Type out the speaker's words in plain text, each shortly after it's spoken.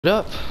What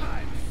up?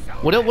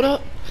 What up? What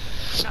up?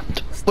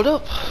 What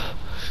up?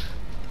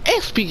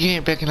 XP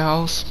Game back in the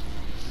house.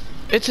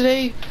 And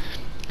today,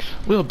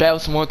 we'll battle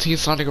some more Team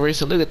Sonic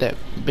Racing. Look at that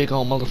big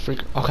old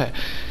motherfucker. Okay.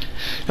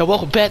 And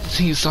welcome back to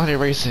Team Sonic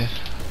Racing.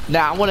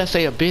 Now, I want to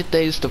say a big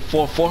thanks to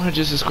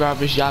 400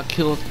 subscribers. Y'all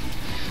killed.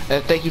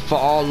 And thank you for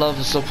all love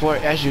and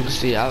support. As you can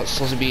see, I was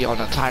supposed to be on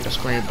the title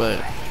screen,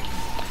 but...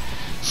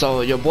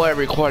 So, your boy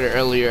recorded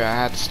earlier. I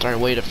had to start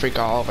way to freak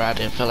all over. I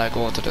didn't feel like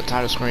going to the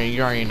title screen.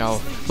 You already know.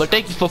 But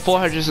thank you for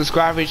 400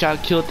 subscribers. Y'all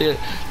killed it.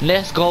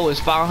 Next goal is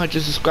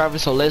 500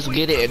 subscribers. So, let's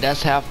get it. And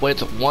that's halfway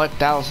to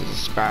 1,000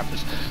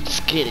 subscribers. Let's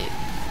get it.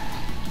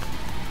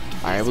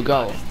 Alright, here we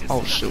go.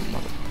 Oh, shoot,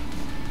 mother.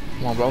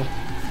 Come on, bro.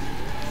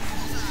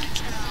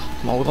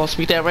 Come on, we're gonna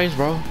speed that race,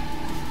 bro.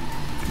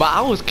 But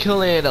I was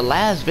killing the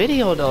last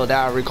video, though,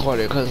 that I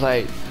recorded. Because,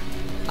 like,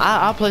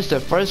 I placed in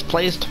first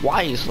place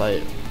twice.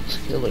 Like,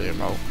 killing it,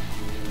 bro.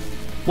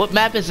 What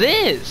map is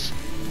this?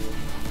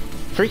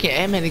 Freaking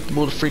Ant-Man need to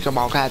move the freak on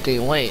my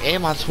goddamn way.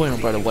 And my twin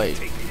brother way.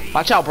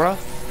 Watch out, bro.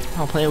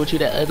 I'm playing with you,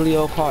 that ugly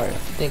old car.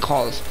 Thing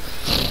calls.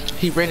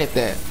 He rented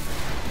that.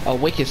 A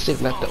wicked stick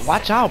left it.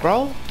 Watch out,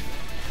 bro.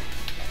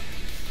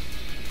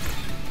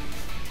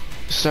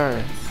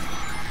 Sir.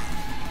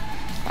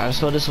 Alright,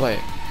 let's go this way.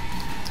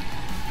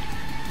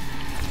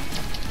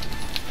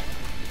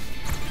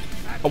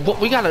 Oh,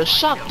 we got a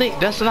shock thing.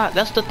 That's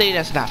the thing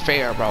that's not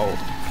fair, bro.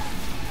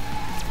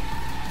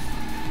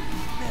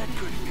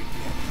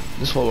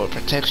 This one will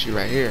protect you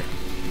right here.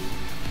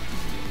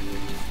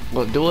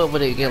 But do it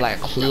when they get like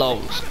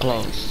close.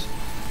 Watch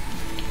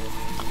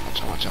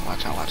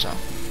out.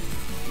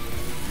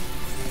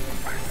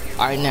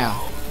 Alright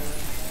now.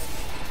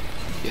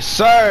 Yes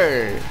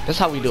sir! That's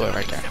how we do it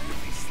right there.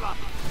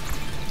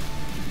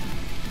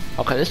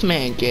 Okay, this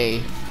man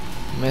gay.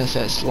 Man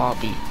said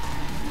sloppy.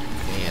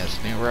 Yes,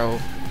 Nero.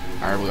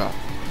 Alright, we go.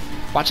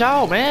 Watch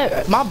out,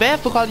 man. My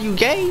bad for calling you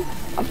gay.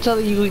 I'm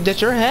telling you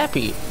that you're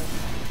happy.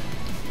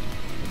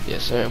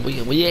 Yes, sir.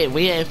 We ain't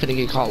finna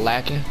get caught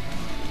lacking.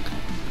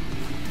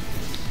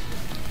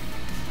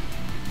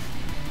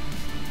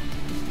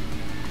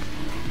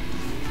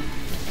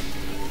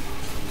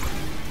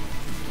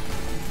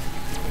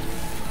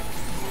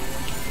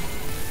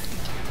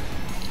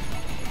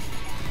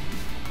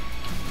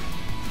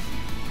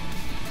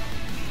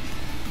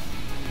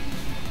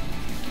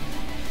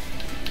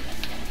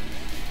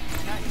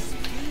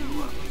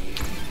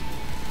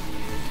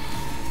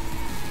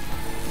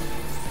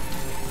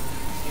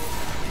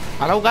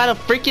 I don't gotta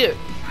freak it,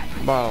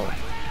 bro.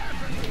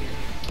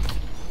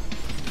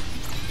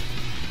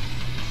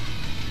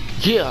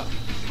 Yeah,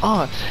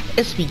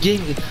 it's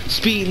beginning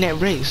speeding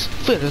that race.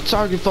 For the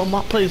target for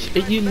my place,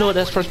 and you know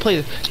that's first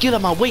place. Get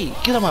out my way,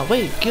 get out my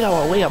way, get out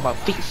my way, out my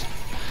face,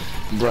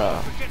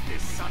 bruh.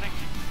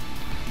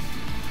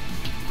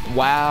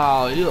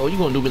 Wow, you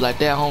gonna do me like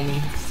that,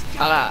 homie?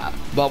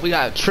 But we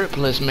got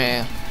triplets,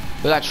 man.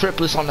 We got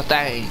triplets on the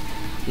thing.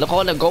 Look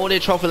on the golden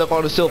trophy, look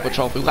on the silver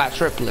trophy. We got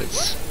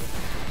triplets.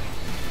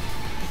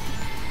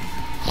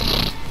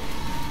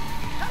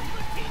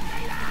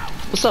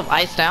 What's up,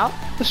 Iced Out?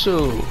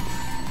 Shoot.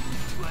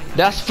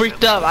 That's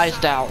freaked up,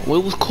 Iced Out. It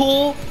was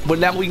cool, but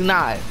now we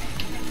not.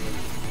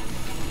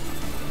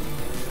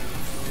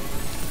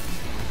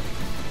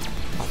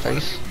 My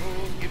face.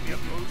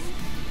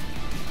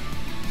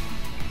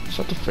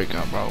 Shut the freak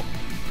up, bro.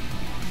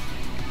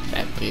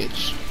 Fat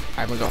bitch.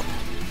 Alright, we go.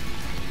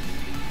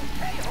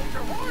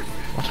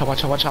 Watch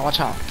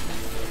out.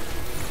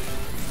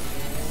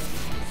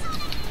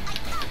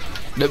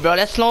 Bro,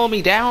 that's slowing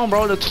me down,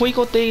 bro. The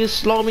twinkle thing is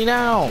slowing me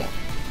down.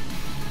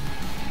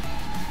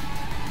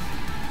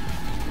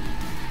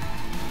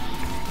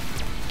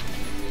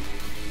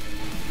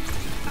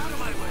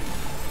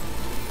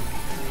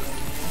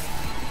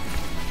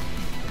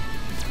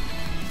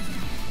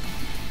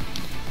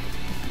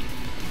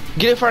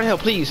 Get in front of him,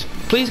 please.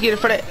 Please get in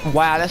front of.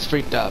 Wow, that's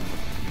freaked up.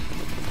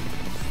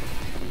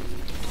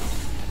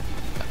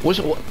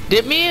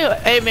 Did me or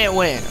Ant-Man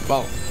win?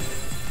 Bro,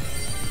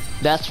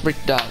 that's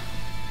freaked up.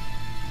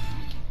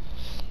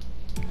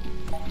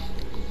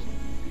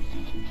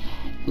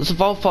 Let's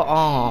vote for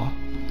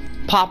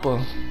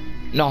Papa.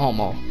 No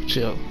homo.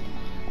 Chill.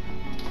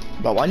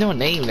 But why no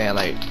name that?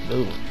 Like,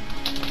 dude,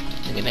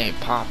 nigga name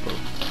Papa.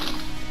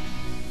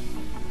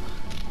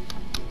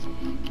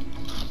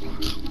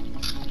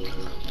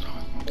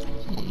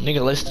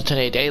 Nigga listen to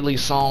their daily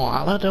song.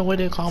 I love the way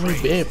they call me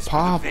Big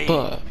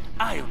Papa.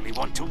 I only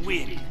want to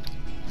win.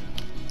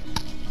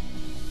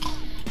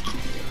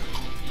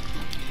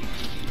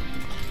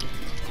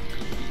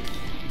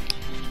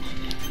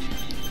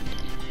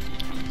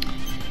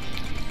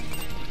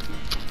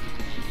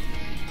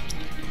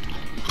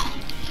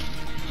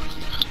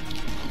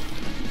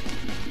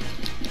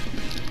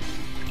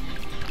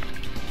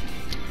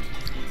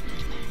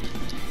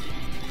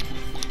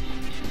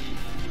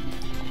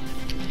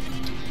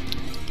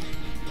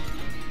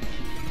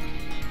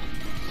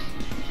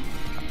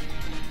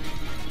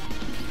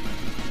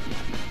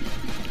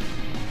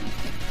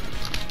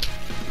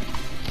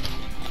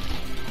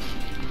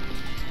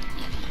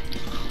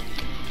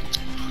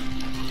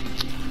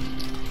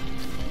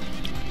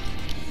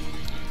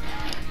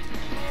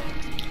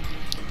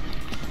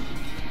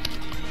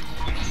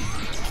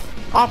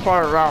 I'm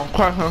far around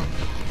cracking.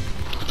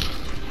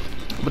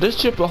 But this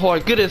chip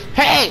ahoy good as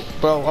hey,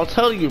 bro. I'll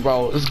tell you,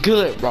 bro. It's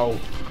good, bro.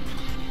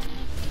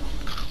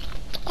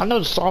 I know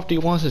the softy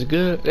ones is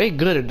good. They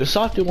good. The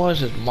softy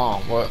ones is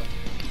mom, but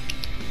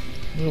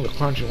we the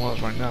crunchy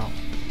ones right now.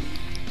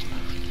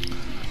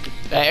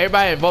 Hey,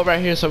 everybody vote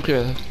right here so we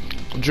can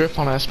drift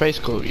on that space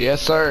code.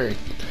 Yes, sir.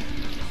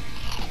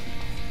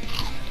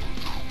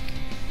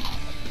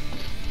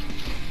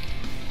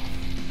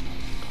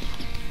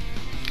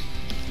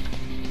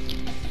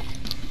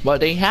 But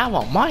they have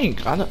a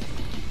mic. I don't.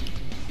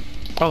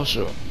 Oh,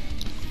 sure.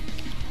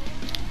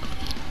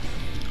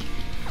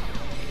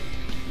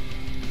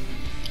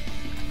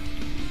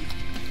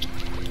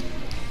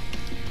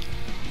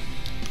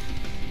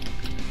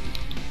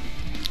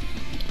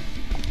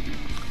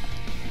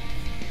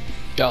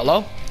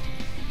 Hello?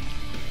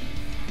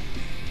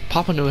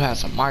 Papa New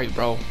has a mic,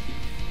 bro.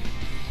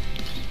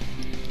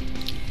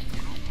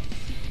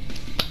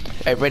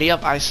 Hey, ready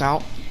up, ice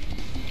out.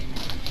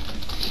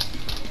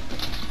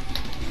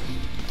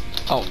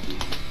 Oh.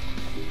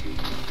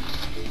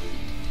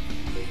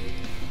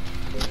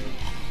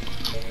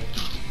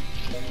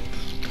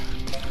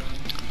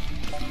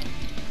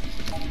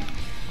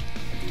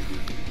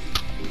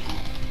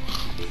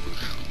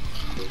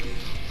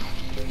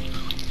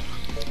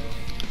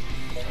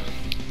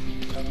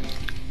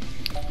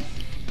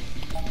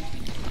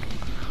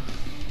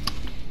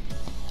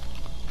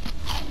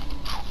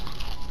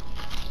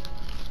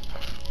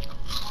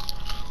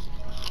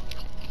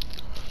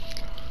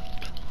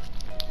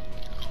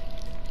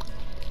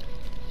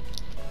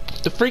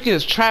 The freak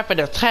is trapping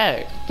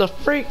attack. The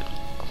freak.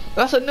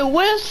 That's a new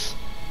whiz.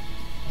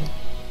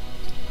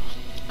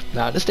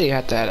 Nah, this thing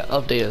had to have an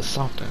update or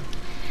something.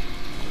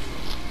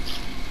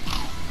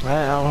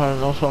 Man, I don't have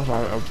no stuff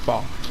like that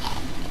before.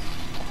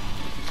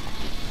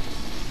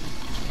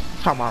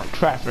 Talking about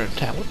trapping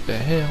attack. What the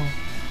hell?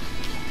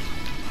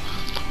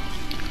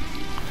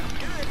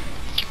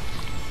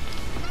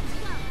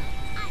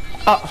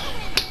 Oh.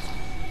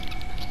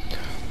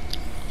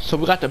 So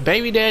we got the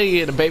baby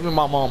daddy and the baby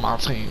mama on my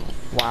team.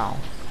 Wow.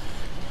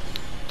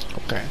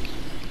 Okay.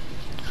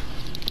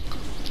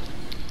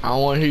 I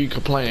don't want to hear you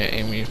complaining,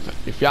 Amy.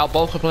 If y'all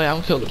both complain,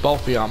 I'm killing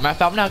both of y'all. Matter of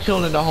fact, I'm not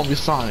killing the homie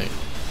Sonic.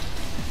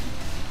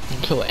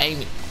 I'm killing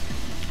Amy.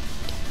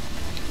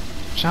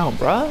 Chill,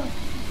 bruh.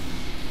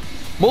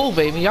 Move,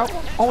 Amy. Y'all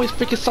always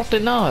picking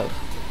something up.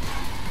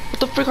 What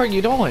the frick are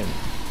you doing?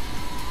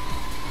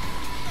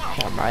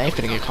 Yeah, I ain't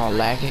finna get caught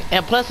lagging.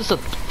 And plus, it's a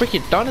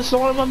freaking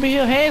thunderstorm up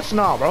here. Hands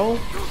now, bro.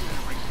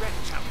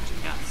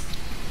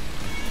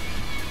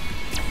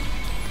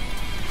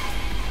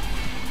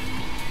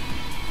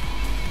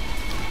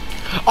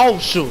 Oh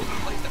shoot!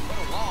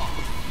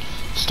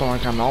 Storm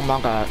coming! Oh my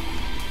god!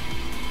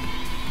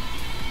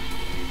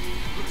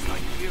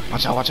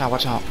 Watch out! Watch out!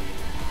 Watch out!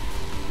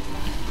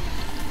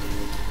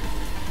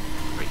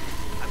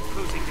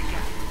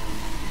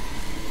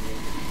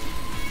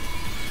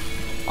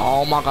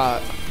 Oh my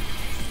god!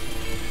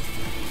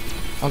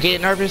 I'm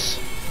getting nervous.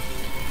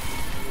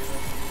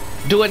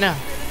 Do it now.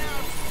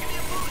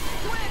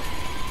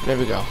 There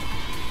we go.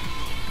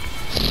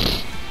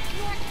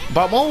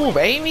 But move,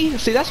 Amy.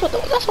 See, that's what.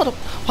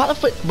 Why the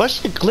fuck? But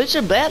she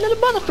glitching bad little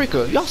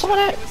motherfucker. Y'all saw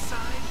that?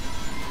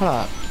 Hold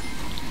on.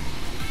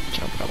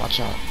 Watch out, bro. Watch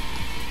out.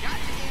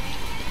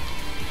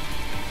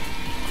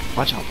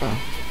 Watch out, bro.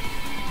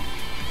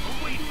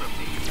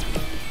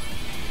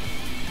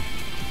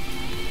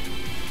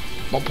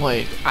 One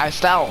point.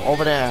 Iced out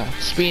over there,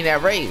 speeding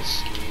that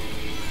race.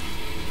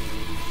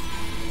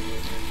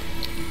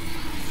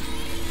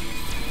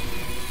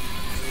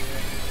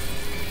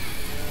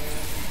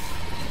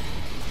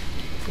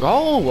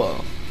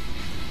 Go!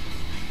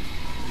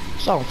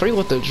 So I'm free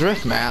with the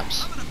drift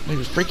maps. It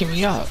was freaking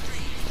me out.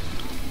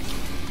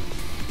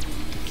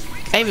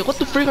 Amy, what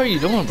the freak are you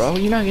doing, bro?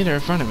 You're not getting in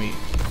front of me.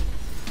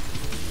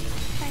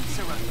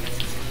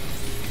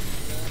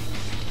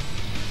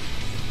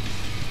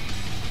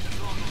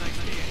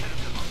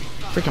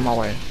 Freaking my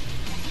way.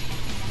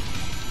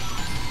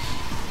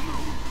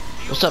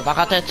 What's up? I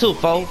got that too,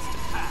 fo.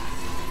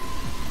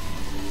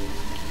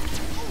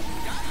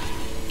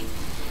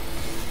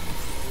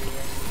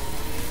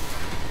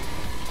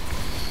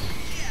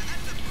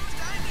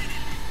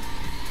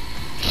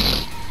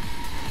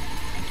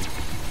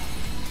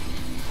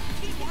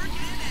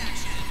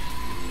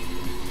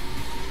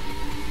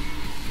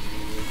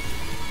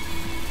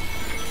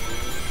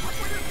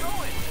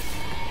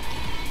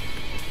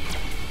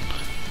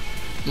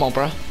 Come on,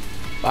 bro.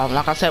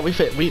 Like I said,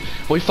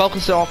 we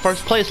focus on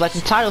first place, like the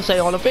title say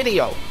on the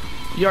video.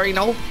 You already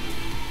know.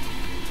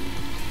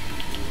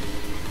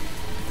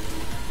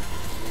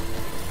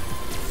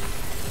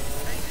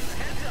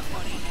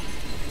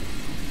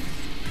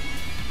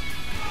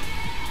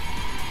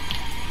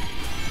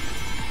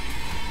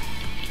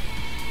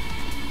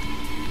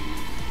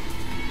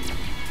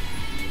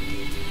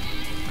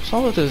 What's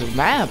wrong with this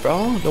map,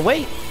 bro? The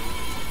weight.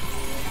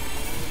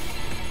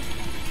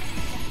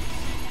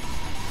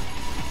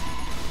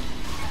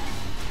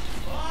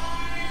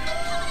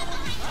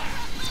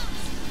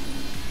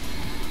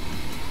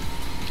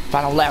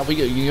 Final lap.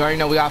 You already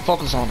know we gotta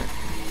focus on it.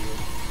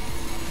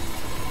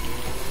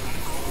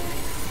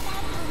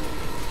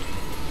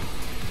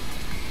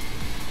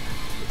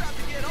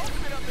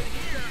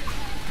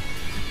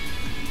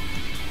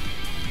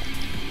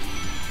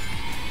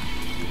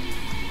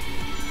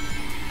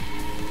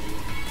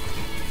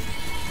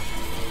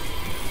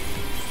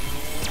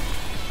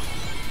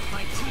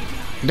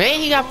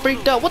 Dang, he got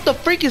freaked up. What the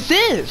freak is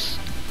this?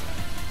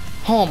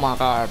 Oh my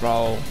god,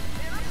 bro.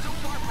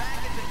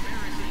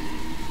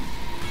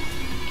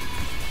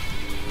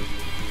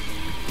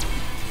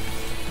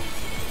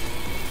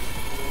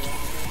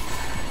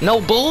 No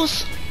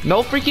boost?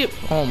 No freaking.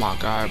 Oh my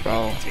god,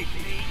 bro.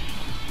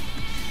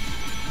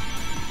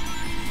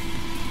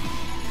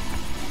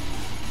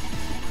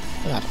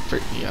 You gotta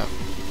freak me up.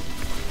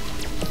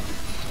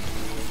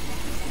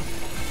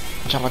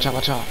 Watch out, watch out,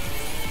 watch out.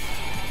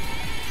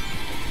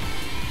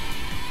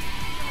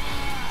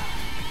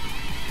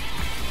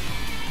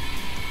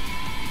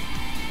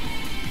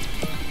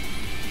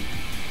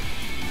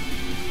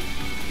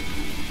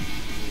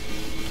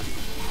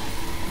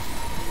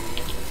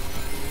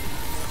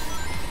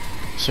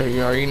 Sure,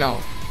 you already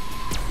know.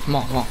 Come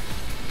on, come on.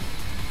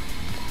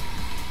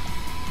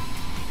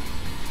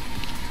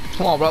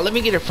 Come on, bro. Let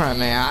me get in front,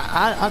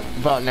 man.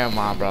 Bro, never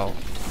mind, bro.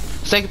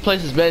 Second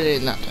place is better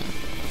than nothing.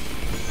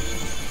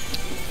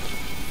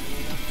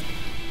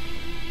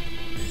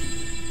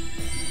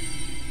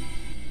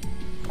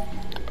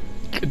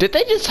 Did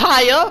they just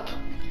tie up?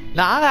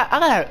 Nah, I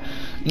got.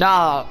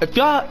 Nah, if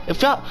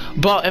y'all,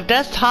 bro, if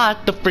that's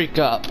tied the freak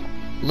up,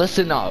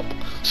 listen up.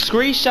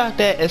 Screenshot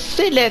that and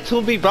send that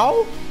to me,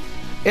 bro.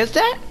 Is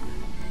that?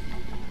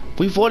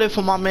 We voted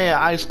for my man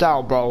Iced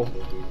Out, bro.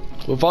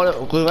 We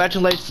voted.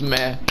 Congratulations,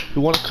 man.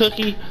 You want a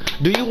cookie?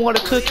 Do you want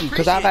a cookie?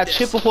 Cause I got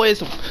Chip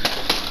Ahoy's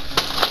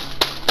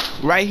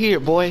right here,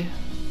 boy.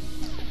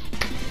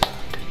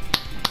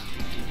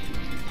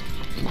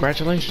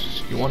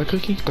 Congratulations. You want a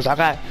cookie? Cause I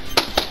got.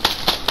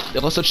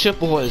 There was some Chip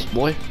Ahoy's,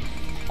 boy.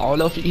 I don't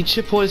know if you eat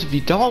Chip Ahoy's. If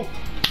you don't,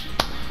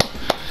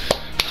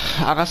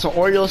 I got some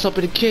Oreos up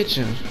in the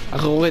kitchen. I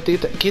can go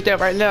get that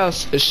right now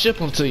and ship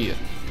them to you.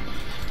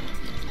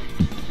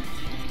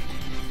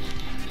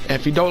 And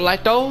if you don't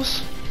like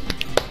those,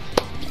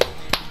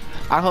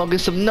 I'm gonna get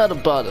some Nutter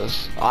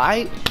Butters,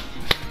 alright?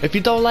 If you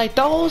don't like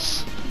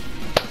those,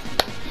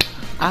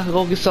 I can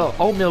go get some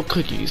oatmeal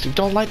cookies. If you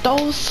don't like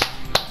those,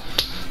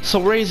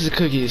 some raisin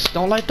cookies.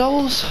 Don't like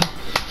those?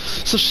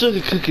 Some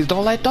sugar cookies.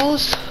 Don't like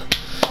those?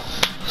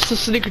 Some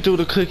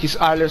snickerdoodle cookies.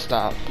 Alright, let's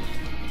stop.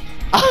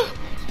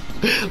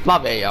 My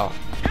bad, y'all.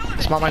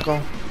 Is my mic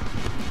on?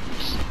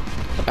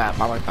 My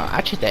mic on. I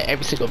check that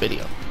every single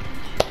video.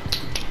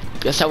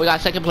 Yes, sir, we got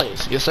second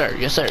place. Yes, sir.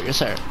 Yes, sir. Yes,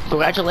 sir.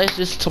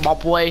 Congratulations to my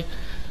boy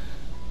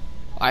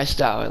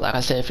Iced Out. Like I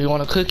said, if you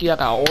want a cookie, I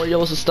got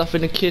Oreos and stuff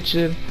in the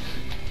kitchen.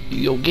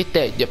 You'll get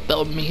that. You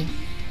feel me?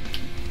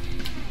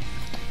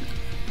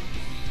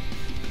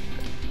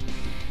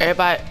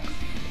 Everybody.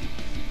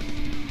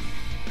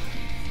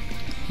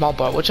 My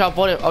boy, what y'all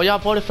voted? Oh, y'all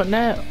voted for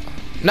that?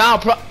 Nah,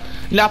 bro.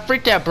 Nah,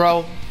 freak that,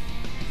 bro.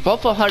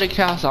 Vote for Honey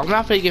Castle. I'm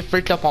not gonna get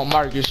freaked up on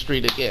Market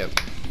Street again.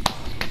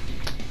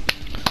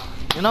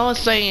 You know what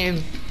I'm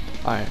saying?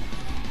 Alright.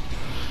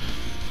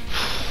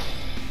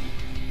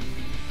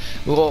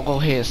 We're gonna go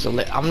ahead and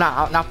select. I'm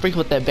not freaking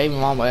with that baby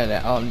mama and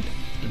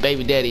that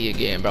baby daddy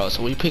again, bro.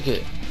 So we pick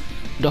it.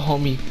 The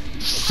homie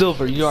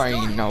Silver, you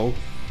already know.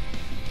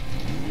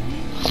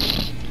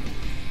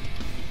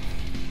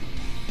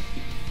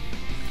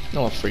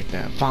 No, freak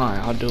that. Fine,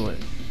 I'll do it.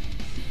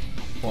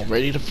 Well,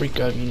 ready to freak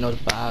out, you know the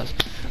vibes.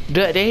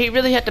 They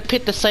really have to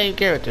pick the same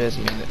character as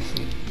me.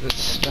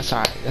 That's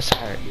alright. That's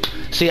alright.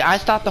 See, I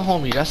stopped the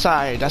homie. That's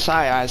alright. That's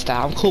alright, I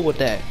style. I'm cool with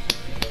that.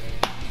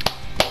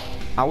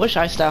 I wish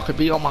I style could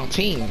be on my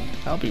team.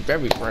 That would be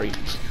very great.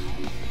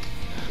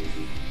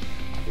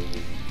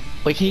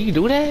 Wait, can you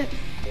do that?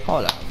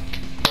 Hold up.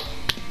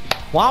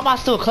 Why am I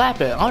still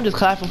clapping? I'm just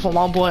clapping for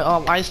my boy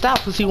I style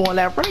because he won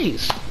that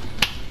race.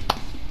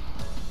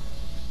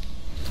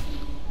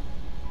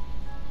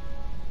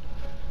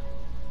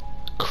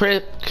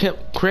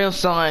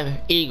 Crimson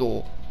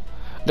Eagle.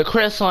 The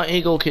Crimson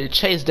Eagle can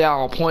chase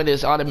down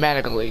pointers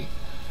automatically.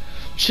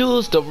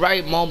 Choose the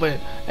right moment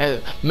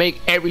and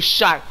make every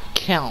shot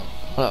count.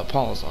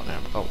 Pause on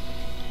that, bro.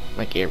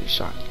 Make every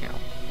shot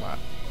count. Wow.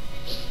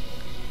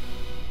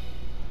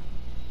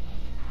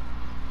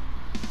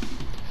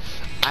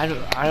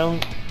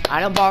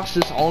 Item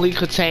boxes only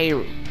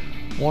contain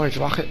orange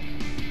rocket.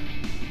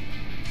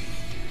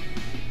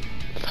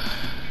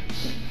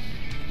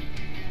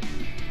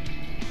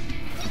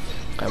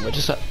 Okay, but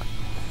just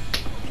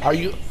are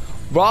you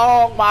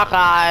wrong, my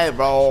guy,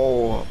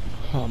 bro?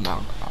 Oh my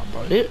god,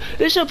 bro.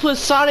 They should put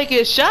Sonic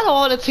and Shadow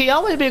on the team. I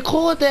would have been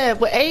cool with that,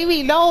 but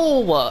Amy,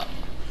 no. I'm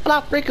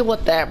not freaking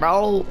with that,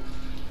 bro.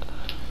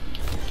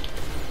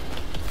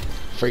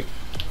 Freak.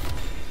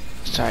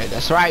 Sorry,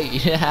 that's right.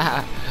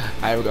 Yeah.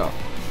 Here we go.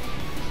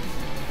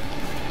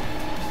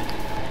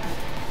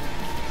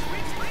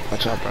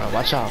 Watch out, bro.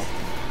 Watch out.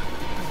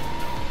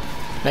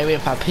 Maybe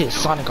if I put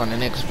Sonic on the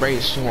next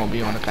race, she won't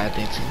be on the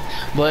goddamn team.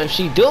 But if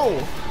she do,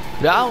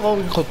 then I'm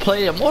gonna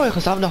play it more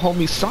because I'm the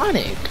homie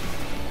Sonic.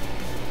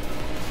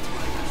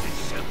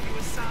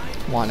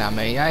 Come on now,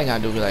 man. Y'all ain't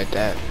gotta do me like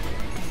that.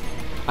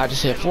 I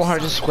just hit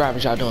 400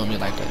 subscribers. Y'all doing me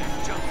like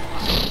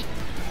that.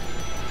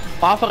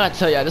 Oh, I forgot to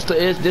tell y'all.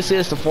 This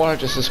is the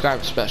 400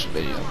 subscriber special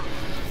video.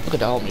 Look at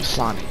the homie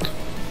Sonic.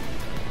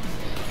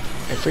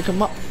 Hey, freak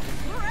him up.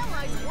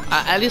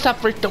 At least I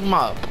freaked him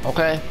up,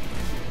 okay?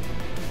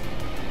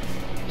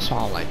 So I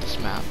don't like this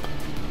map.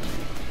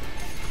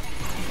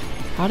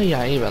 How do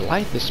y'all even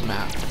like this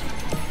map?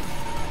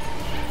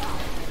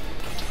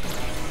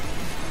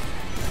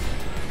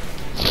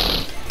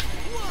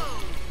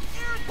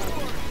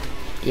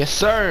 Yes,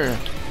 sir.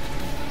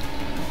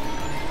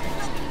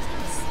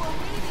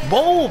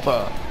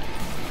 Bulba.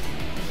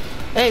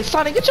 Hey,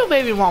 Sonic, get your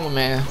baby mama,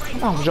 man. I'm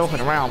not joking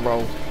around,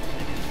 bro.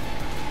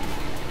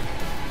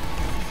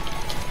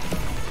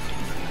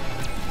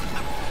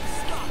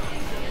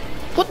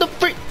 What the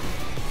freak?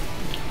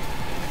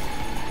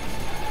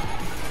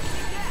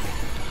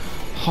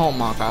 Oh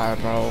my god,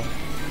 bro.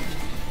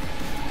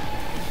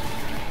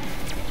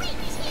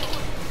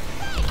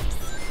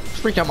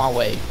 Freak out my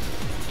way.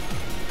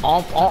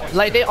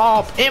 Like they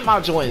all in my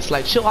joints.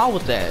 Like chill out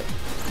with that.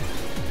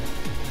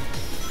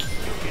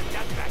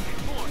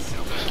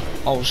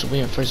 Oh, should we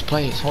in first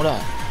place? Hold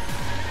on.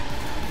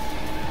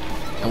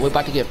 And we're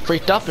about to get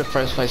freaked up in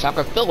first place. I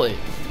can feel it.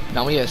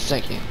 Now we in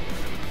second.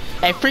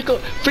 Hey, freak the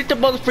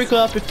motherfucker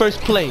up in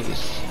first place.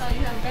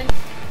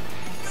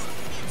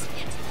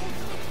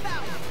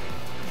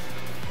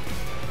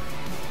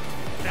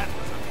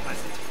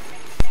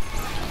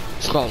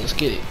 Let's go. Let's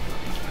get it.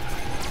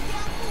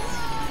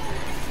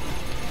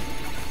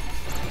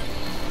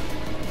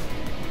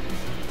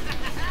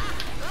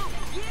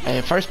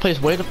 Hey, first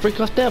place, way to freak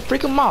us there.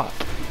 Freak him up.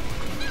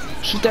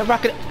 Shoot that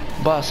rocket.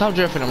 But stop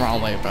drifting the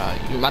wrong way, bro.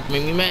 You about to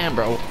make me mad,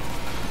 bro.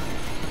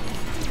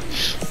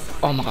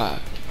 Oh my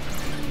god.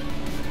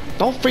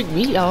 Don't freak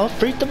me out.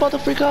 Freak the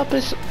motherfucker up.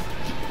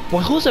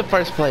 Well, who's in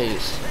first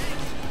place?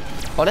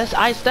 Oh, that's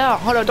Iced Out.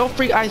 Hold on, don't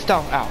freak Iced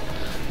Out out.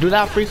 Do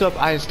not freak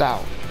up Iced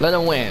Out. Let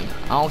him win.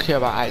 I don't care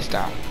about Iced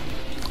Out.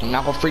 I'm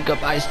not gonna freak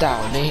up Iced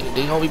Out.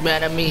 They gonna be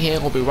mad at me. He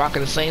ain't gonna be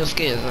rocking the same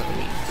skins as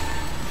me.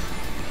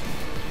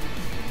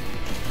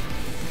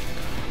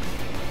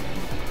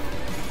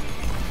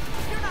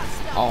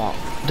 Oh,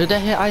 did that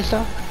hit Iced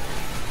Out?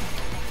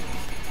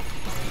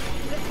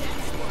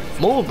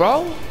 Move,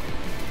 bro.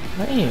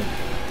 Damn.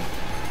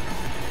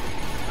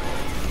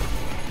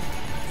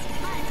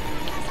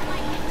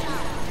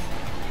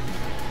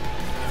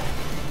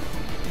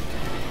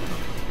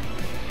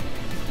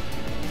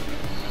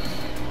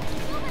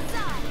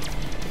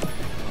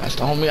 That's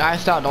the homie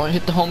Iced Out. Don't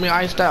hit the homie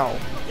Iced Out.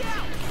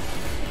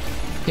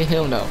 Hit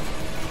him though.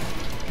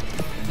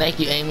 Thank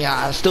you, Amy.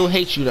 I still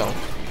hate you though.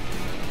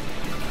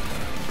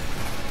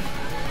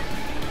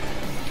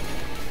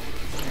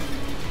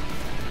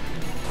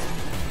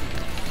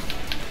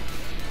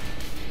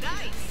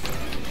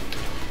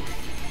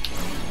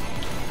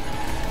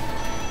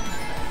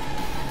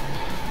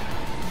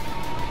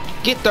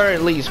 Get third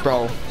at least,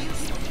 bro.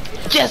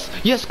 Yes,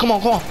 yes, come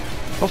on, come on.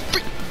 Oh,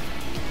 freak.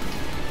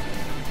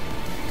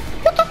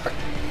 What the frick?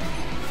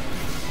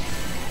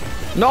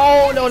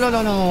 No, no, no,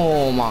 no, no.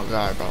 Oh my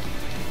god, bro.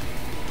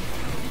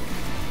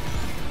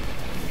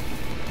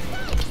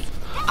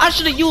 I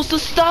should have used the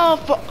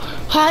stuff.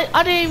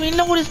 I didn't even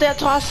notice that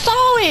till I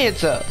saw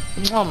it.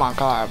 Oh my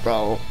god,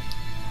 bro.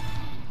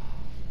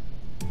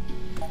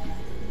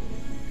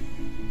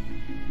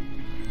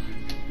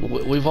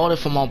 We voted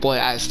for my boy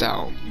Iced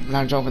Out. I'm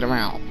not joking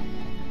around.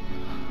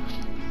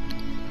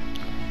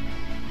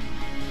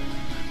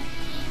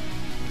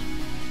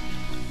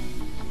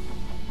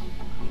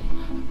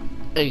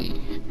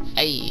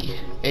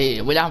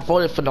 Hey, we not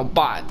voted for no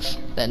bots.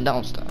 That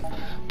dumb stuff.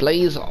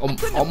 Please,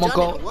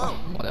 Omega,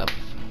 whatever.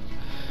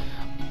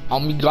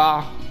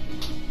 Omega.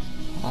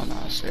 Oh no,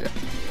 I said it.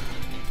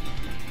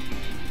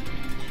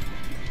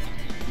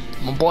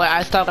 My boy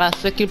Iced Out got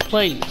second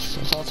place.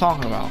 That's what I'm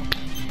talking about.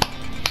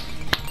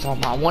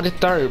 I wanted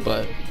third,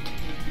 but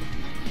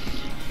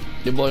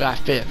the boy got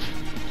fifth.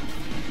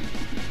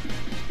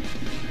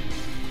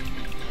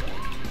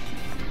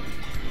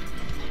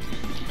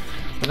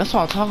 But that's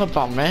what I'm talking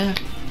about, man.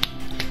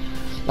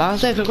 Like I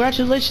said,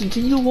 congratulations to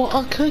you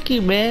on a cookie,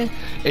 man.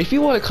 If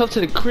you want to come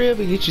to the crib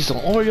and get you some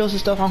Oreos and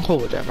stuff, I'm cool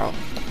with that, bro.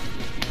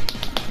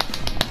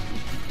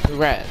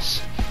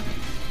 Congrats.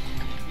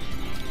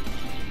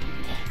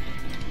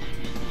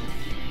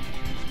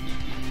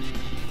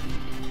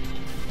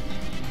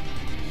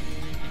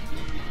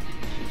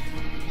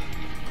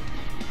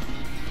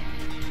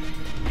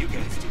 You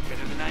guys did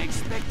better than I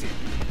expected.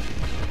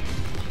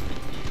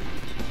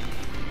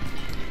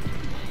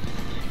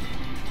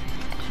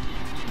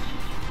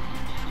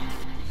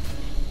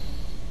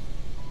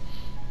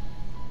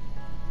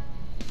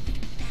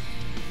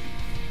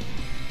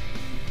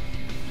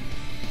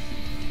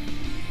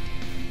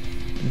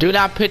 Do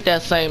not pick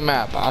that same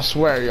map, I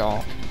swear,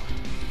 y'all.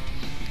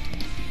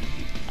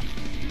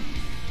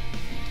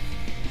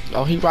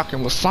 Oh, he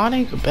rocking with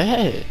Sonic?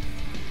 Bad.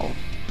 Oh.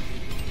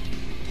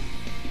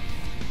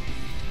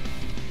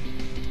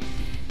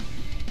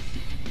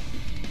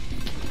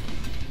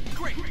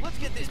 Great, let's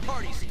get this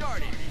party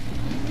started.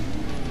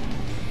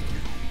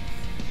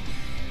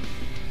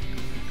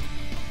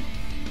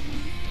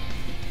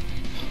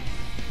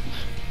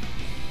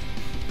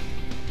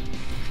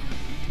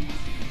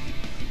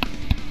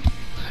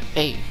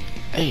 Hey,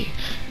 hey,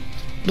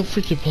 no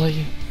freaking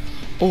playing.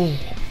 Oh,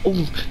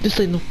 oh, this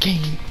ain't no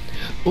game.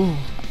 Oh,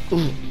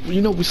 oh,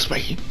 you know we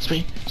spray.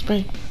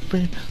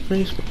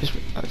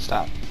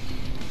 Stop.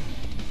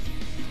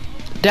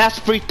 That's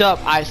freaked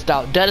up, Iced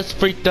Out. That is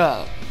freaked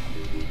up.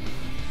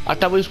 I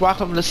thought we was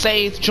rocking the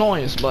same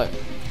joints, but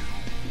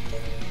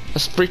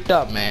that's freaked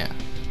up, man.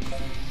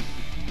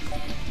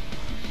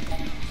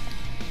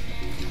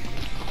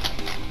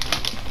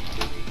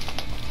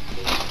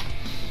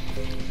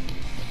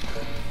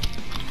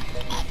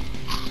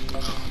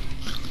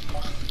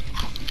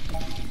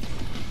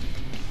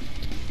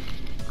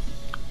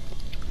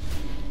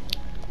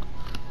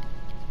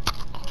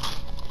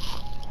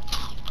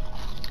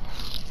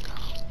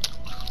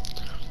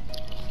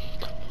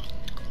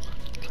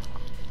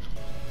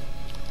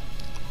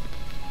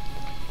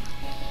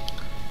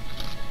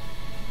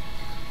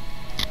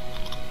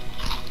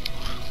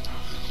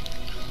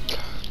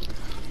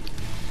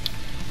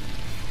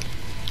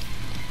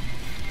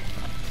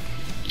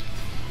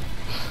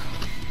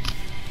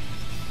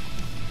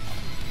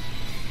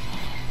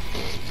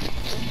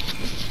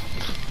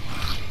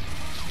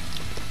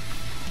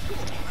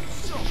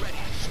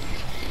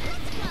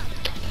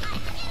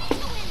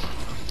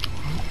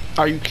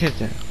 Are you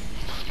kidding?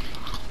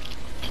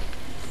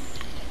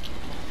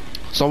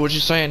 So what you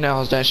saying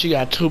now is that she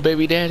got 2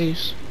 baby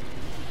daddies?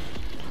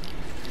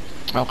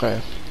 Okay.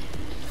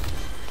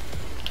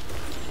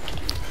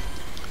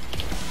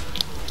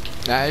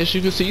 Now as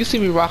you can see, you see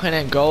me rocking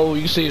that gold.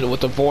 You see it with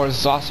the four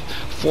exhaust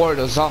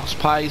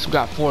pipes. We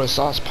got 4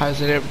 exhaust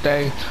pipes and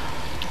everything.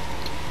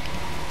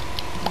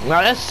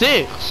 Now that's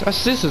 6. That's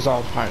 6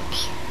 exhaust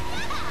pipes.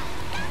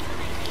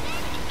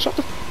 Shut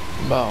the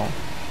bro.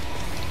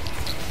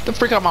 The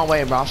freak out my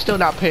way, bro. I'm still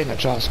not paying the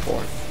child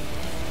support.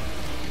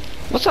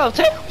 What's up,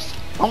 Tails?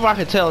 I'm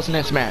rocking Tails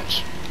next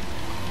match.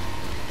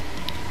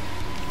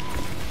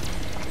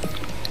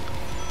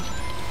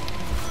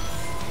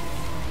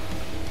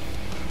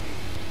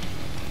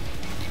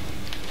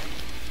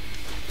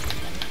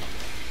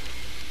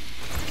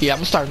 Yeah, I'm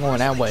gonna start going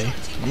that way.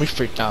 I'm be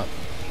freaked out.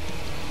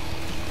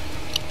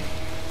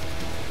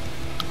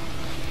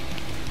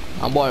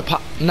 My boy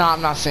Pop. Nah,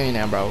 I'm not saying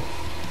that, bro.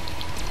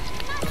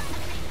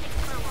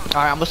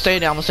 Alright, I'm gonna say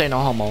that. I'm gonna say no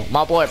homo.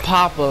 My boy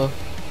Papa,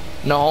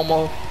 no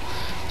homo,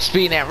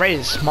 speeding that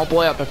race. My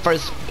boy up in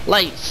first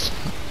place.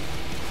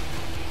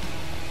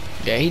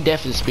 Yeah, he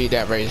definitely speed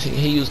that race.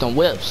 He used them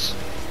whips.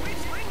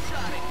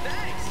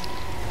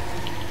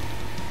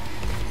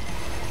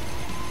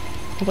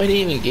 Nobody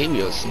even gave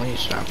you a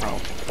slingshot, bro.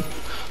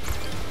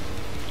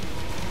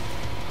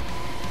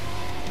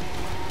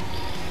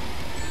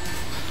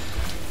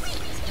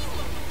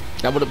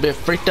 That would have been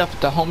freaked up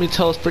if the homie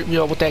Toes freaked me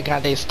out with that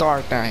goddamn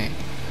star thing.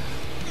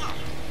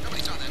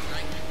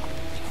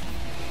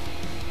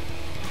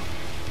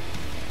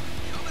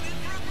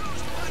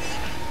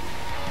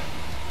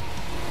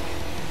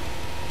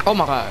 Oh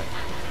my god.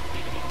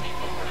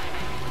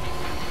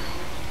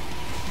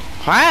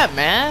 Crap,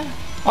 man.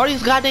 All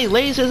these goddamn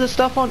lasers and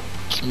stuff on.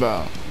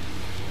 Bro.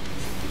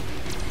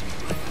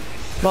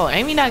 Bro,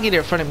 Amy not get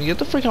in front of me. Get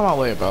the freak out my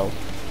way, bro.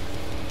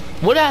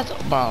 What that's.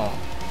 Bro.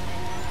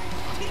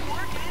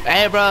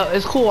 Hey, bro.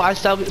 It's cool. I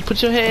stop.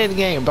 Put your head in the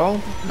game,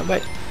 bro.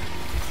 Nobody.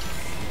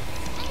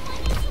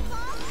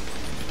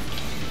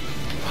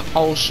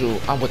 Oh,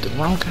 shoot. I'm with the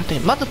wrong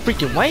goddamn mother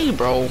freaking way,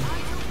 bro.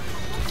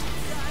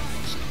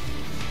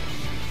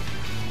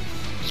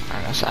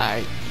 That's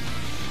alright.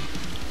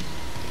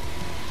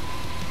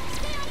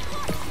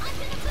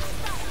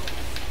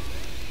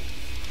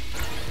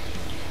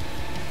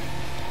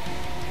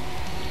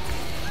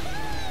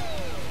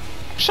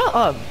 Shut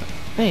up.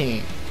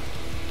 Hey,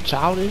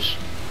 childish.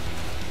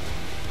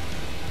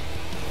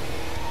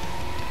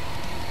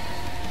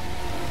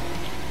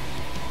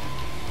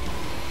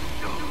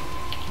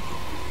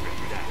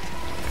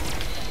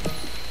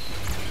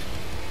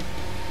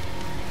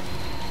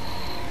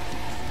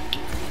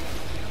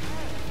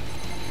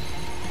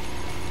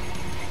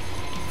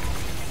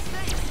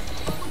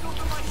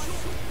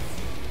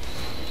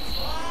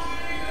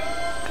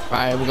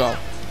 Alright, we go.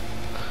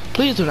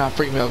 Please do not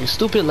freak me out, you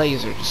stupid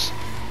lasers.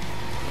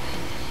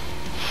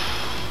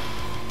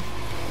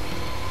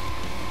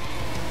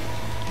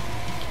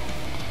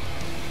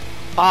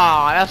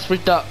 Ah, that's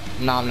freaked up.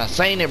 No, I'm not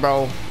saying it,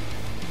 bro.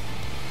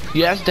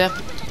 Yeah, that's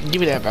def.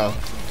 Give me that, bro.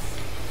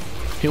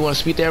 If you want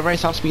to speed that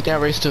race, I'll speed that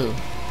race too.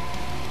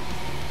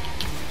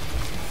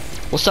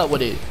 What's up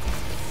with it?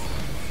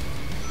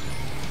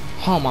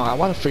 Oh my god,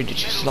 why the freak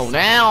did you slow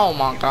down? Oh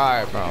my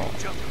god, bro.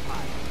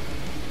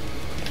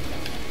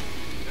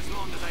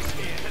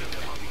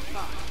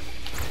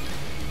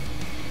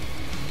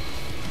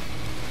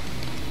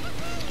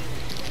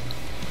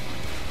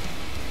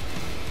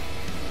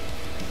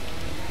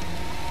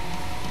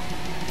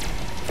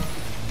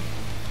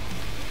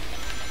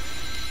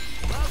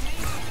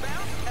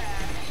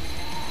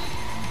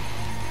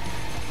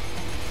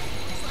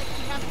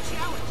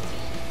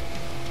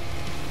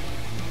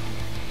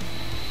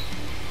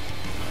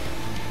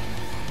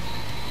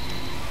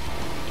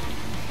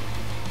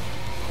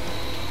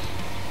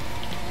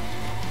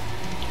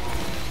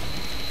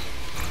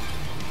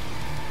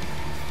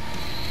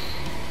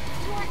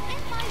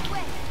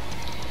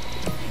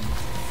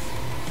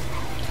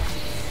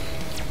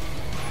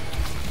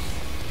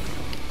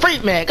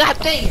 man. God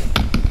damn.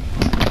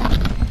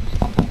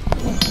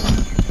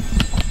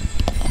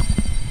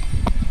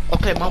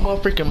 Okay, my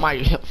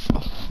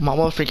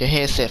motherfucking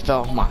headset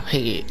fell off my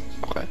head.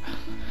 Okay.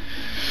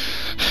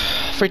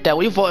 Freak that.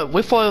 We voted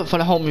for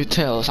the homie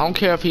Tails. I don't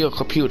care if he a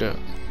computer.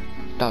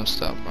 Dumb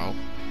stuff, bro.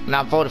 And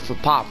I voted for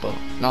Papa.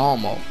 No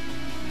homo.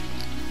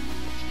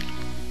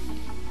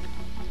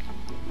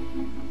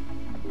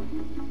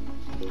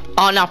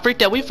 Oh, now freak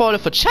that. We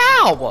voted for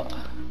Chow.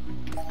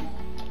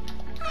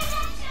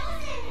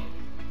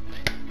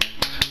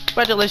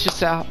 Congratulations,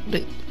 Sal.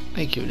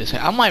 Thank you. This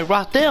I might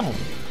rock them,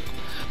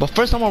 but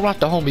first I'm gonna rock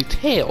the homie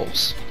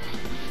Tails.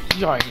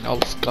 You already know.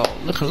 Let's go.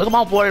 Look at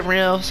my boy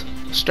Rims.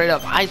 Straight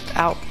up iced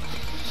out.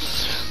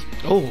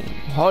 Oh,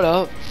 hold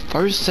up.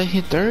 First,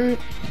 second, third.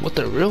 With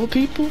the real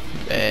people.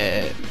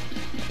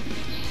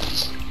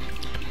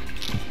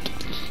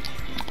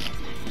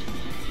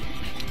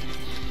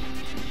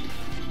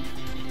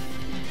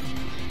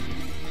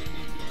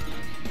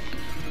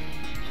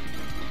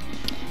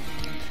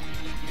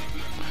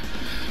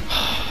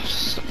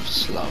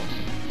 Slow.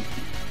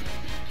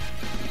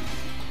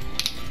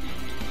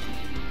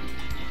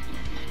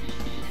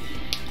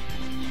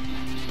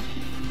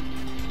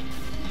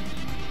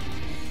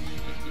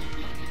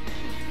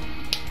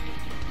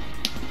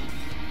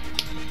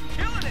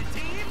 Killing it,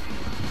 team.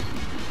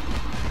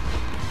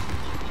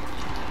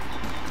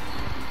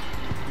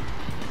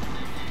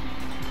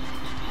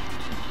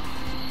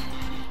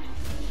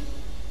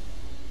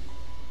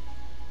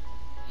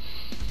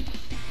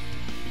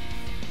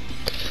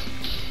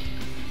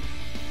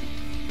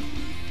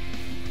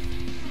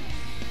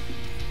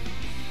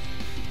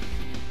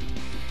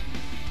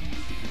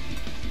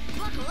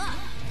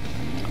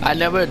 I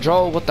never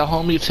drove with the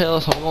homie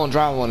Tails, so I'm gonna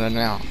drive one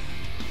now.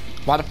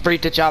 Why the freak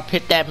did y'all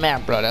pick that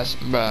map, bro? That's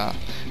bruh.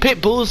 Pick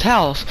Boo's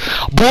house.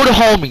 Boo the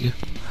homie.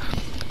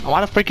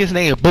 Why the freak his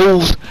name?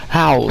 Boo's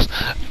house.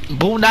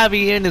 Boo not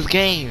be in this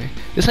game.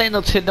 This ain't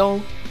no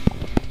Nintendo.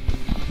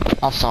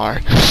 I'm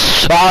sorry.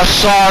 I'm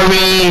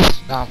sorry.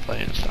 Nah, I'm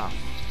playing. Stop.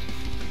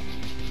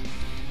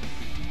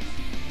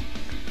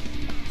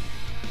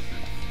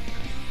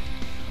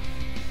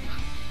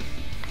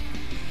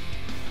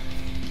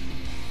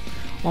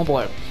 Oh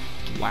boy.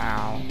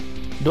 Wow.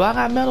 Do I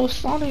got Metal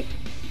Sonic?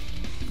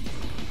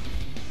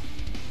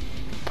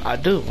 I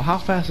do. How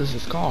fast is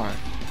this car?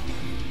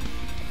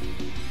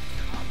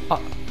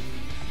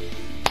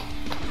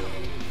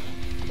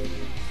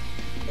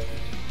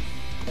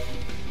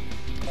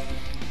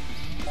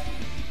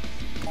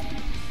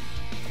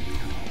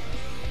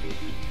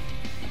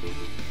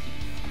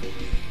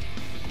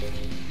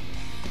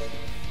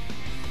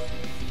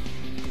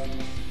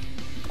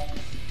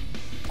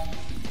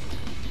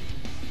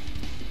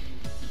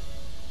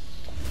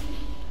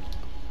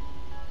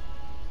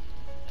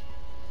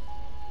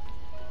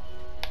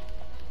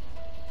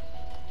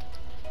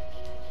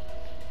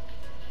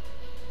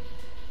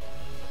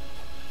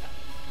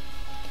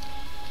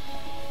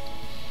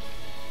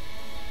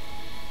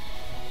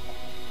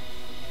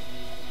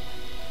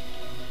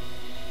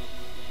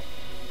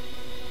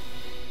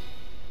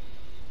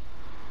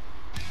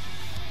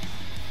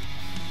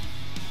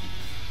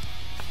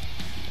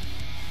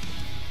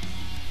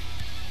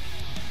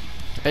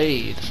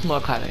 Hey, this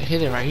motherfucker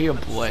hit it right here,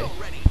 boy.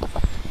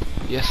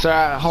 Yes,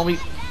 sir, homie.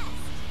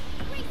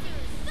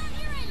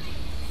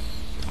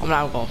 I'm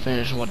not gonna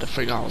finish what the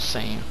freak I was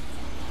saying.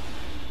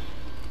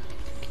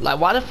 Like,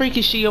 why the freak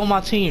is she on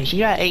my team? She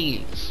got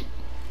AIDS.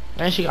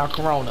 And she got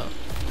corona.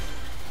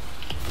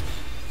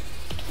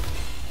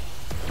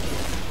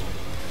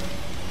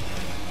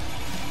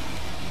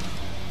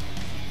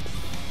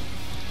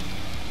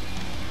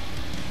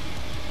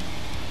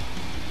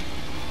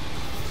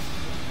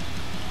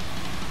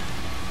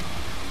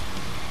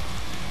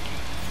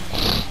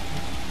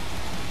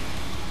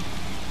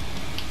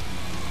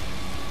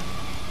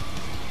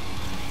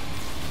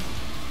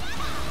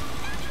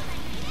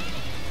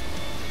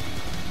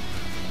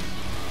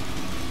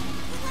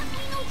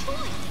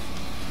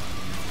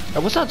 Hey,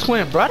 what's up,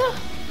 twin brother?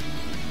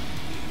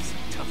 Some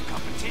tough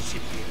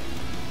competition here.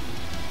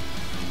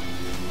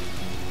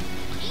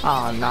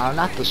 Oh no,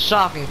 not the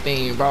shocking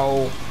thing,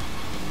 bro.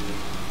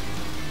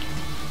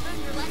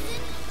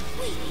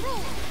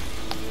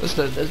 It's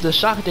the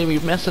shocking thing. Be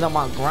messing up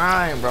my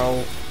grind,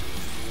 bro.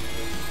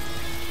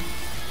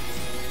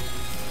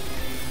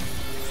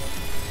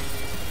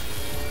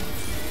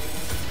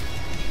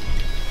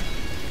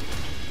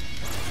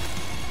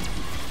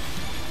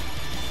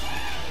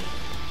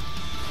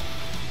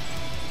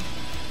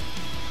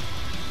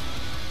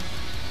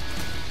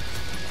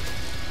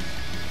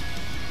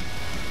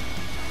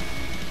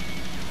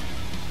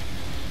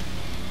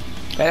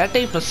 Hey, that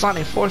thing for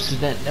Sonic Forces,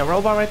 that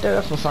robot right there,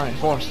 that's for Sonic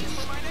Forces.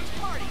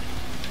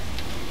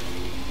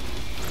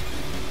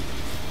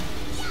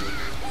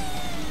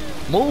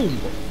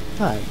 Move!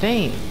 God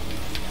damn.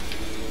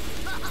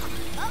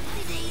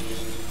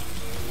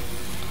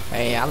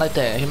 Hey, I like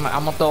that. I'm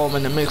gonna throw him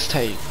in the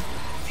mixtape.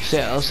 He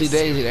said LC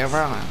Daisy, that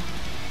rhyme.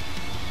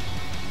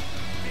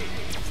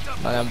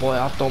 Like that boy,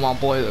 I'll throw my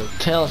boy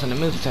Tails in the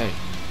mixtape.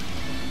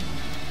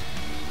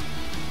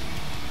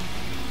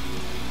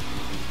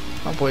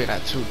 My boy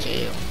got 2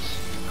 kills.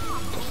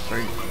 The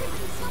freak.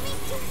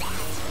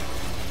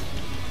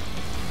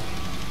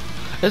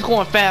 It's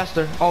going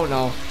faster. Oh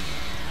no.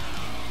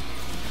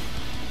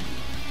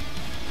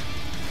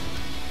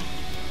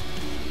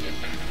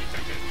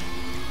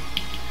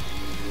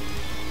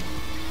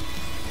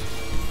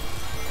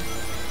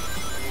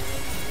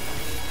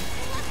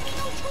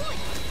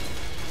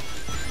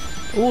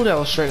 Ooh, that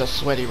was straight up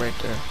sweaty right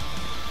there.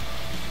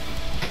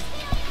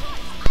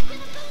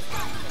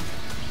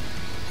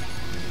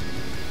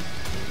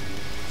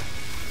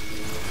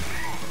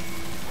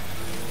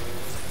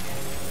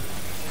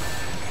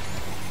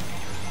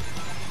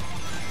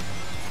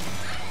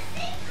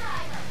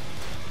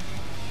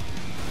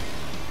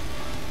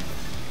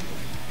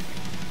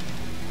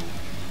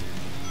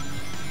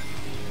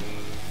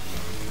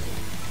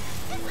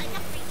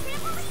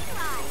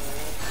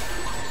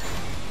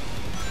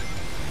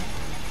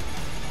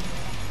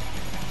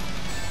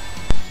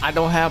 I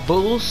don't have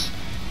boost.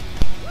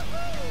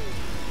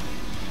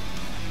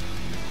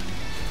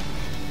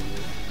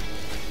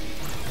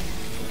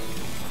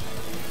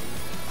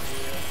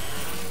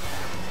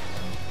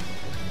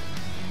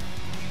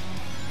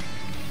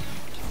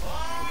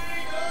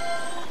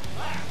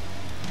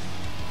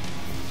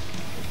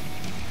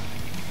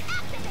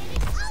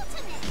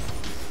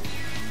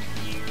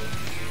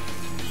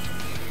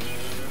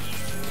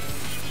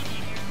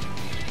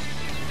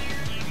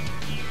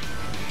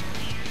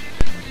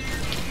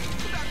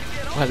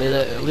 Well,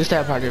 at least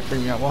that part didn't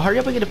freak me out. Well, hurry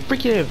up and get a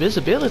freaking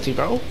invisibility,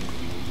 bro.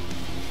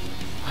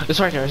 It's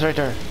right there, it's right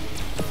there.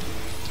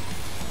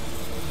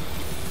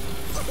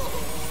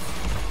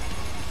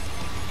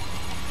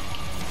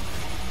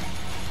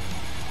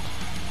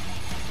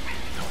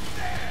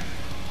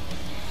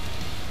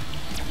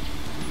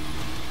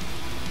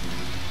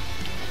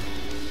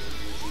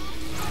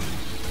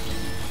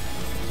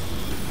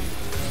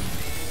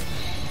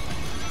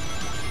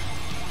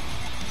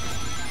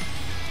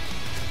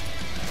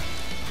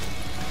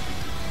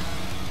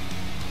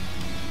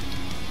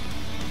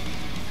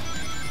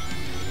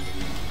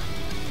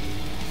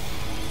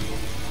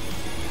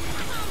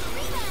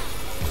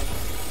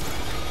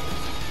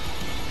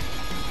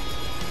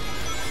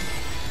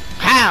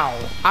 How?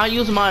 I'll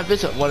use my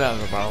invisible,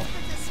 whatever, bro.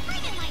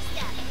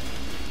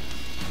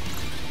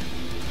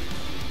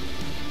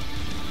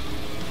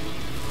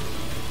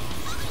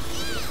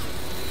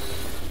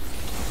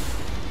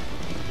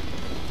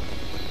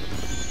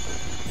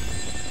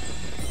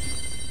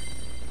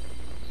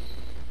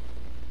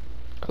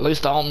 At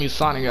least the homie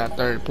Sonic got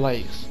 3rd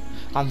place.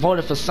 I'm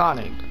voting for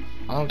Sonic.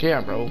 I don't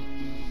care, bro.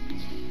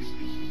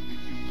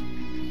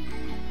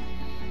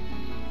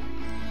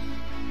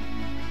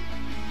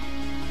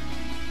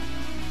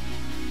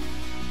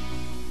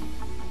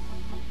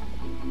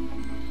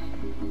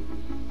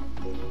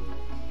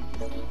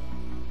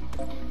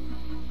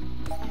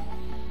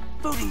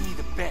 Voting me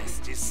the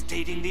best is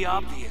stating the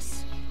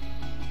obvious.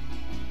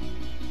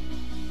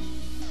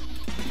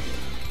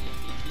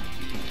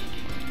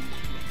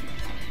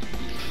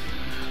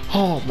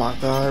 Oh my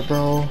god,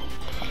 bro.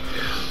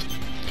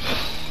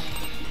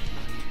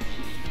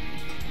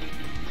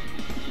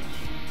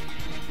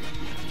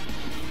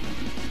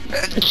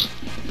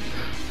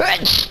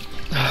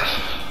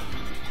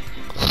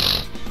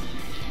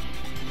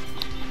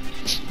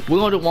 We're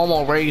gonna do one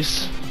more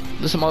race.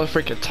 This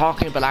motherfucker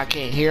talking, but I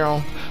can't hear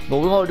him. But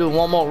we're gonna do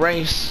one more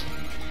race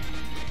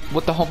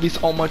with the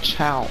homies on my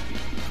channel.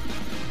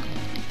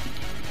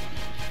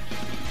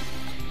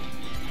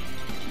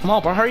 Come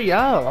on, bro, hurry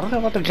up. I don't care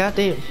about the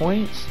goddamn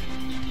points.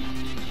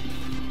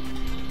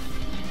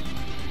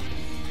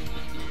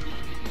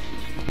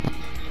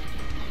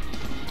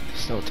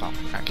 Still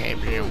talking. I can't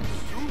hear him.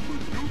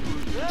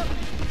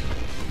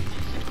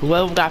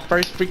 Whoever got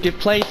 1st freaking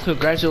place,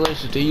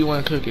 congratulations to you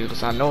and Cookie,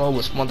 because I know it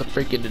was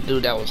motherfucking the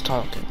dude that was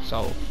talking,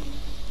 so.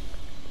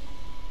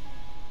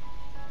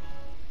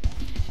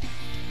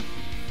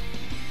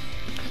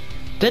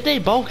 Did they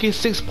both get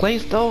 6th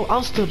place though?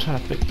 I'm still trying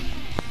to figure.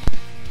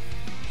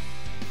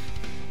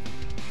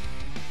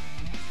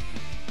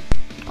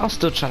 I'm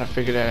still trying to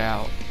figure that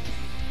out.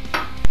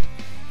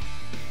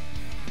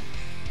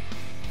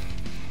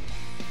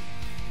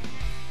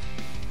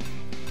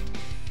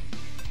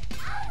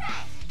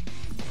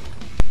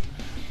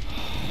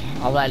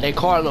 I'm like, they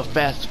call it a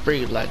fast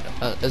free, like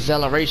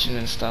acceleration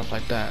and stuff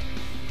like that.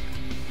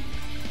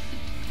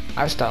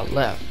 I start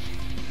left.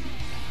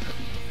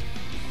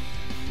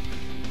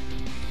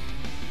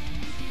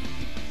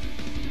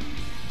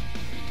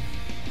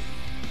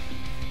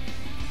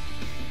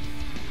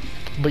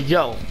 But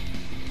yo,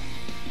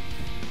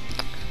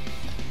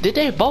 did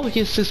they both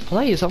get 6th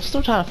place? I'm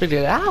still trying to figure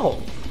it out.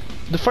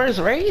 The first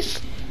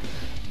race?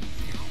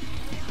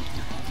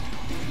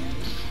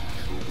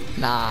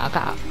 Nah, I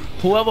got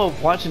whoever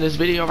watching this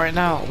video right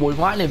now,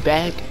 rewind it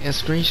back and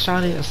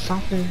screenshot it or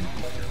something.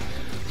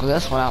 Cause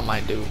that's what I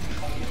might do.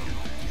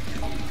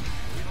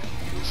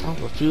 So I'm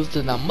confused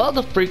in a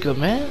mother freaker,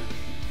 man.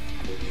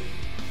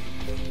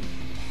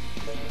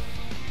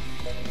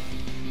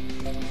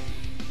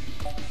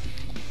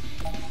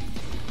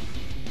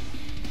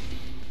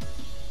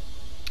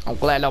 I'm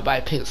glad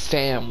nobody picked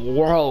Sam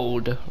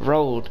Road.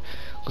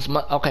 Cause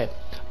okay,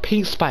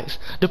 Pink Spikes.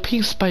 The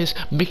Pink Spikes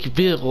make your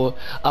vehicle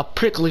a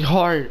prickly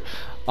hazard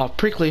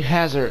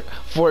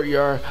for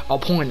your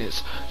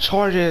opponents.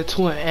 Charging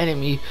into an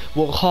enemy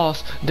will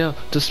cause them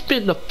to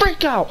spin the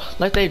freak out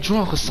like they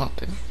drunk or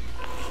something.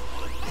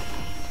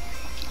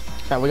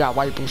 Alright, we got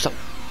white boots up.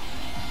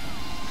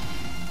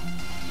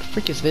 The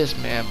frick is this,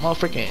 man?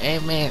 Motherfucking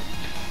Ant-Man.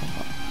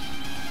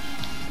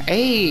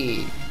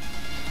 Hey,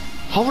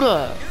 hold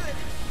up.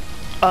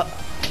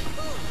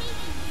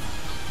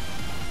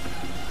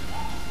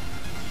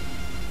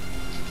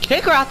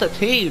 Kick her out the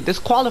team.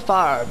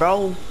 Disqualify her,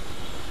 bro.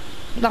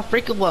 I'm not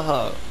freaking with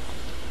her.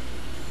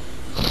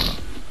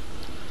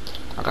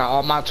 I got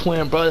all my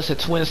twin brothers and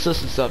twin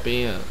sisters up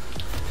here.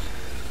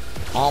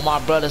 All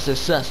my brothers and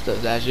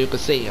sisters, as you can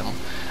see.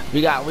 We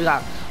got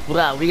nah,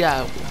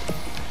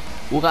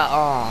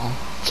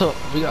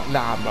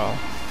 bro.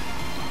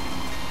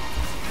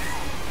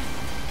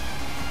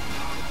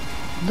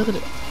 Look at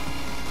it.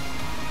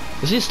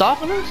 Is he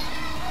stopping us?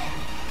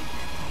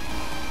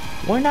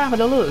 We're not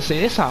gonna look. See,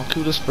 this sounds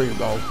cool as free,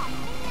 bro.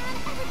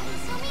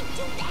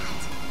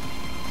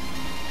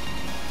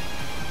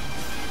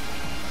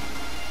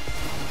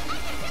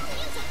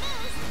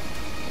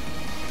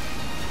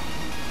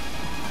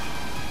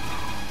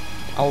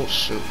 Oh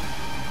shoot.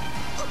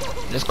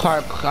 This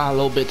car got a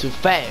little bit too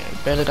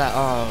fast. Better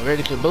got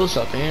ready to boost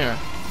up in here.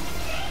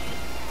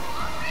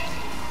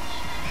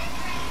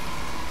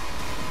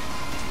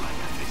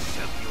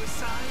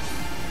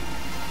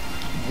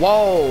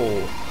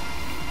 Whoa.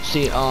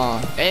 See,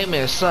 aim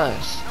is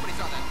sus.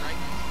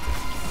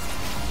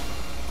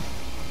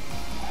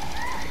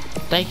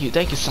 Thank you,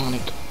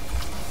 Sonic.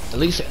 At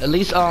least,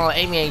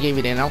 Amy ain't gave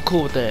it in. I'm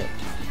cool with that.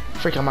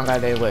 Freak on my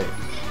goddamn way.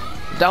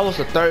 That was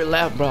the third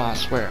lap, bro. I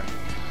swear.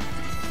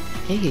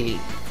 Hey,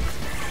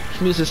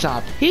 this music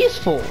sound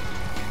peaceful.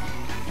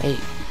 Hey,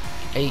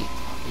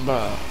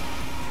 bro.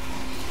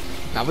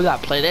 Now we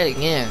gotta play that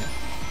again.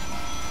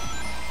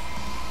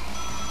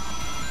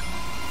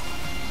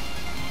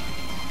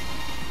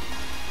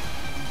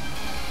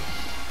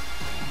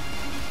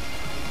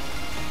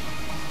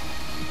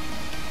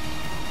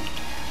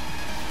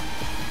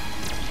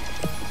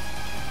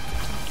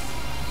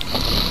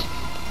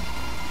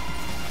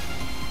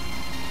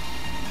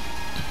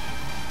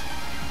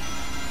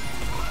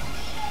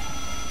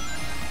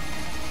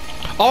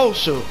 Oh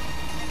shoot.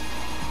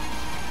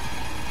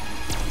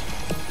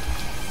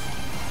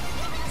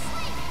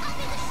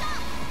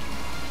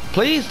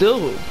 Please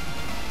do.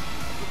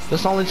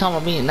 That's the only time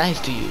I'm being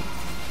nice to you.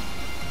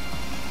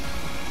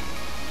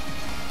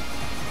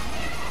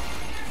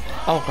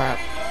 Oh crap.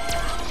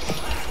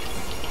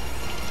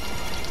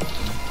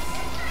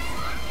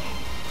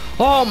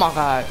 Oh my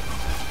god.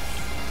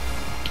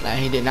 Now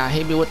he did not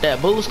hit me with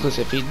that boost, cause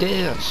if he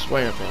did, I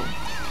swear, bro.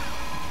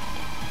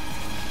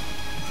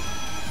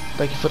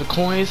 Thank you for the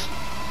coins.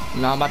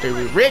 Now I'm about to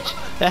be rich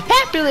and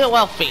happily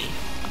wealthy.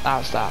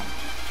 I'll stop.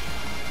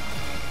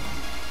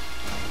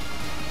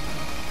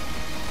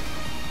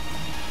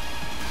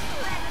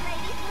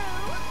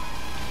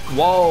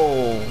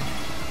 Whoa.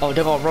 Oh,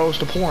 they're gonna roast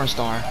the porn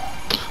star.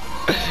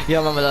 You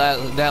remember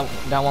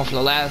that one from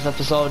the last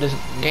episode of this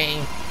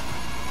game?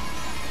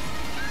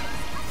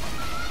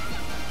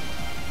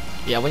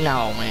 Yeah, we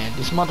know, man.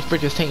 This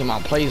motherfucker's taking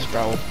my place,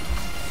 bro.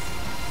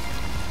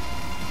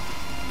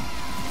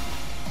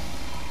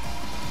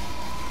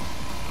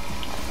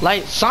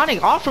 Like,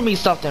 Sonic, offer me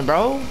something,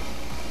 bro.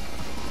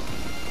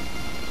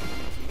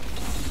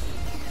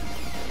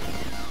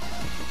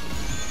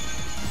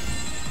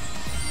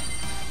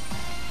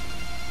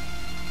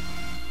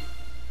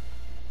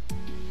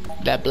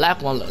 That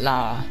black one,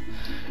 nah.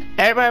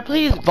 Everybody,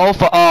 please vote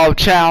for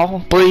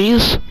Chow,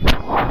 please.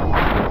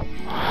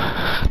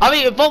 I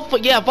mean, vote for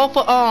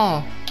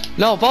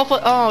no, vote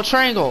for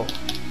Triangle.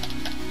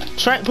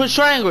 Push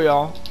Triangle,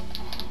 y'all.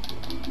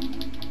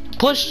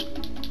 Push.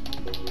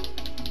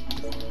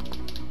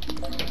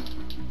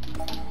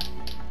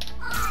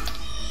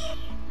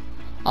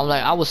 I'm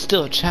like, I was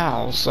still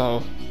Chow,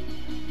 so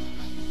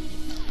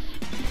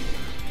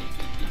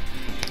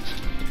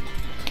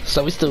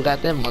we still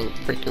got that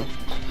motherfucker.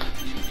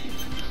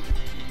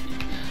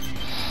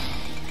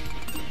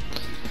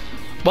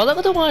 But look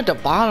at the one at the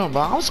bottom,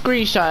 bro. I'm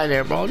screenshotting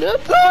there, bro.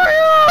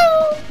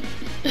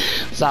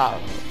 So,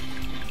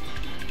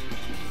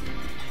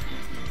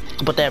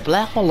 but that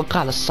black one look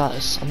kind of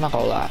sus. I'm not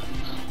gonna lie.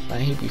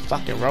 Like, he be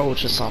fucking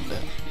roach or something.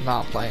 I'm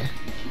not playing.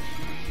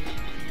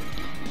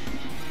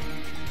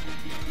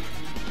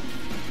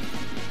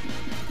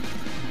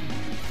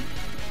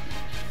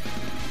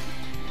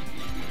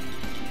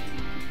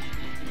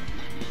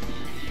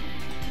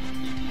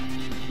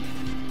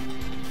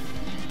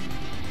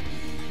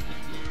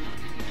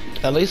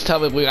 At least tell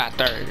me we got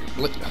third.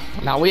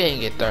 Now we ain't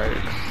get third.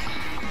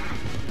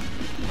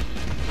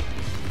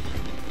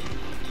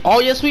 Oh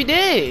yes we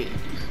did.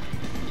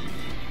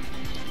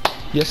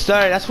 Yes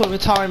sir, that's what we're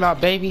talking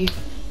about, baby.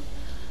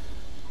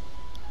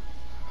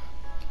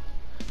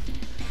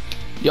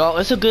 Yo,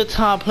 it's a good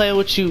time playing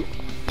with you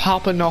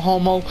Papa No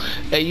Homo.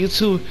 Hey, you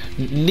too.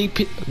 NEP.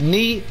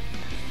 NEP.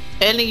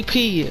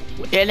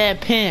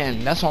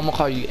 That's what I'm gonna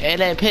call you.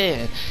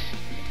 NEP.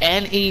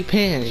 NEP.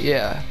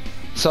 Yeah.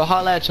 So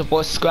holla at your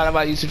boy. Subscribe to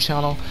my YouTube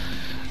channel.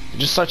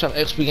 Just search up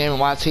XP Gaming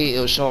YT.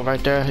 It'll show up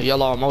right there.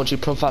 Yellow emoji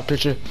profile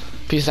picture.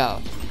 Peace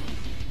out.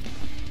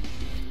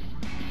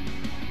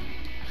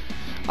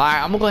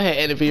 Alright, I'm gonna go ahead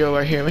and end the video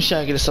right here. Make sure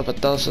I get yourself a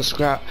thumbs up,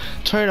 subscribe,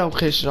 turn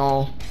notification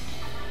on.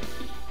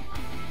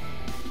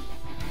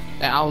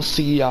 And I'll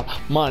see y'all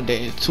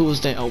Monday,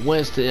 Tuesday, or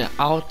Wednesday.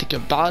 I'll think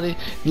about it.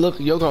 Look,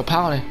 your girl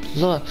pounding.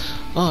 Look,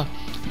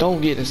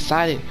 don't get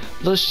excited.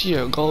 Look, she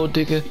a gold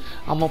digger.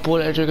 I'm gonna pull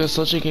that trigger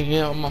so she can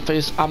get on my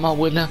face. I'm a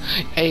winner.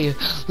 Hey,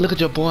 look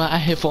at your boy. I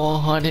hit for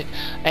 100.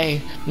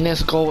 Hey,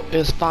 next goal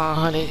is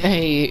 500.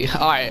 Hey,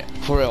 alright,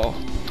 for real.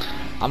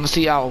 I'm gonna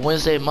see y'all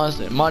Wednesday,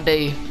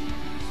 Monday,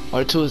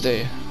 or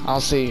Tuesday.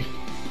 I'll see.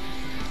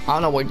 I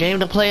don't know what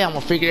game to play. I'm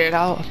gonna figure it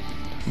out.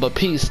 But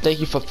peace. Thank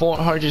you for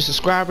 400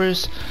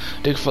 subscribers.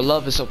 Thank you for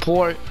love and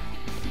support.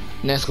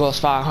 Next goal is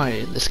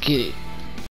 500. Let's get it.